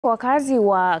Wakazi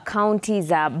wa kaunti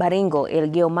za Baringo,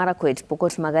 Elgeyo, Marakwet,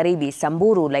 Pokot Magharibi,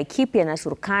 Samburu, Laikipia na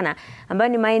Turkana,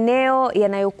 ambayo ni maeneo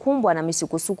yanayokumbwa na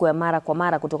misukosuko ya mara kwa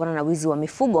mara kutokana na wizi wa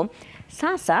mifugo,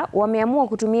 sasa wameamua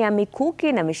kutumia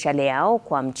mikuki na mishale yao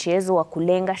kwa mchezo wa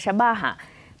kulenga shabaha.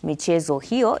 Michezo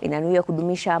hiyo inanuiwa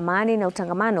kudumisha amani na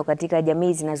utangamano katika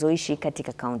jamii zinazoishi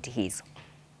katika kaunti hizo.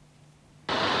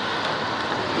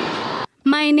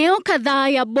 Maeneo kadhaa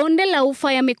ya bonde la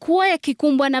ufa yamekuwa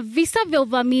yakikumbwa na visa vya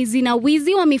uvamizi na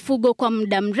wizi wa mifugo kwa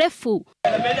muda mrefu.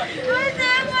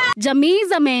 Jamii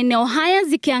za maeneo haya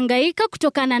zikihangaika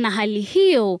kutokana na hali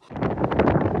hiyo.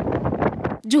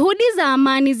 Juhudi za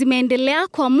amani zimeendelea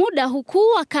kwa muda, huku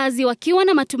wakazi wakiwa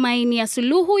na matumaini ya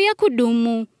suluhu ya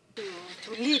kudumu.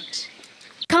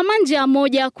 Kama njia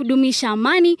moja ya kudumisha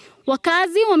amani,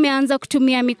 wakazi wameanza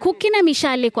kutumia mikuki na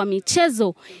mishale kwa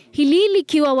michezo. Hili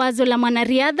likiwa wazo la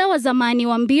mwanariadha wa zamani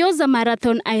wa mbio za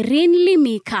marathon Irene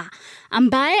Limika,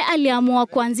 ambaye aliamua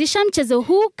kuanzisha mchezo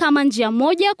huu kama njia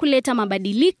moja ya kuleta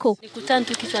mabadiliko.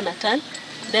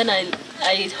 Then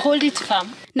I hold it firm.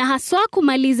 Na haswa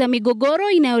kumaliza migogoro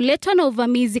inayoletwa na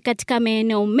uvamizi katika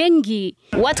maeneo mengi.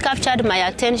 What captured my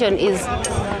attention is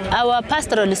our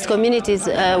pastoralist communities,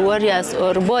 warriors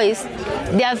or boys.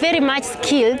 They are very much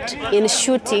skilled in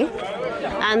shooting,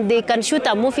 and they can shoot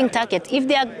a moving target. If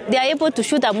they are able to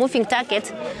shoot a moving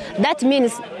target, that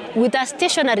means with a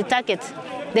stationary target,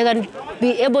 they can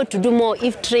be able to do more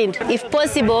if trained. If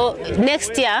possible,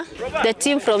 next year, the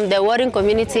team from the warring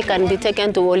community can be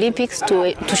taken to Olympics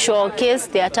to showcase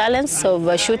their talents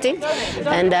of shooting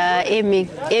and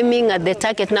aiming at the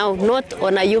target now, not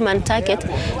on a human target,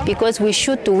 because we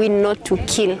shoot to win, not to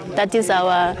kill. That is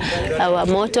our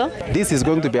motto. This is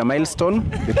going to be a milestone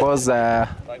because the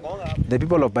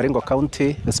people of Baringo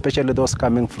County, especially those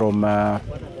coming from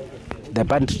the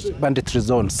banditry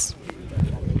zones,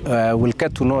 will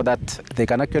get to know that they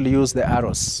can actually use the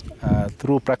arrows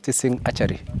through practicing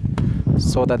archery,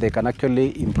 so that they can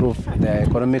actually improve their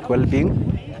economic well-being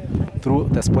through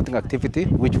the sporting activity,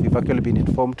 which we've actually been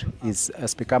informed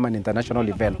has become an international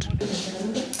event.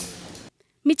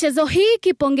 Michezo hii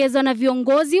ikipongezwa na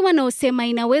viongozi wanaosema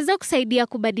inaweza kusaidia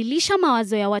kubadilisha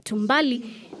mawazo ya watu mbali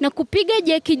na kupiga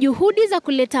jeki juhudi za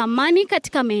kuleta amani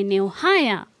katika maeneo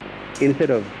haya.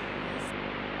 Instead of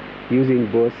using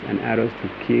bows and arrows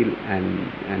to kill and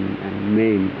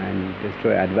maim and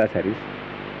destroy adversaries,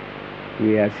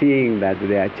 we are seeing that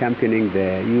they are championing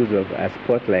the use of a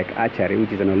sport like archery,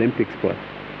 which is an Olympic sport,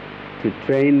 to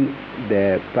train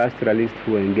the pastoralists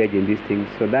who engage in these things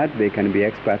so that they can be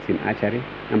experts in archery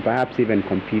and perhaps even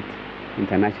compete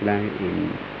internationally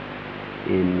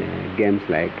in games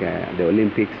like the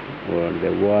Olympics or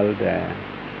the World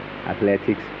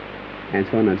Athletics and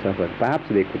so on and so forth. Perhaps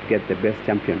they could get the best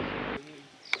champions.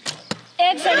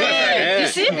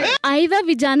 Aidha,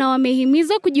 vijana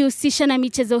wamehimizwa kujihusisha na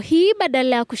michezo hii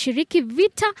badala ya kushiriki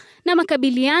vita na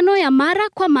makabiliano ya mara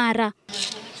kwa mara.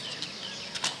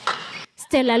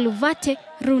 Stella Luvate,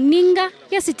 Runinga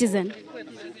ya Citizen.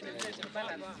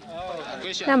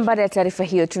 Na baada ya taarifa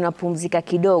hiyo tunapumzika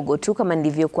kidogo tu, kama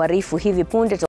ndivyo kuarifu hivi punde.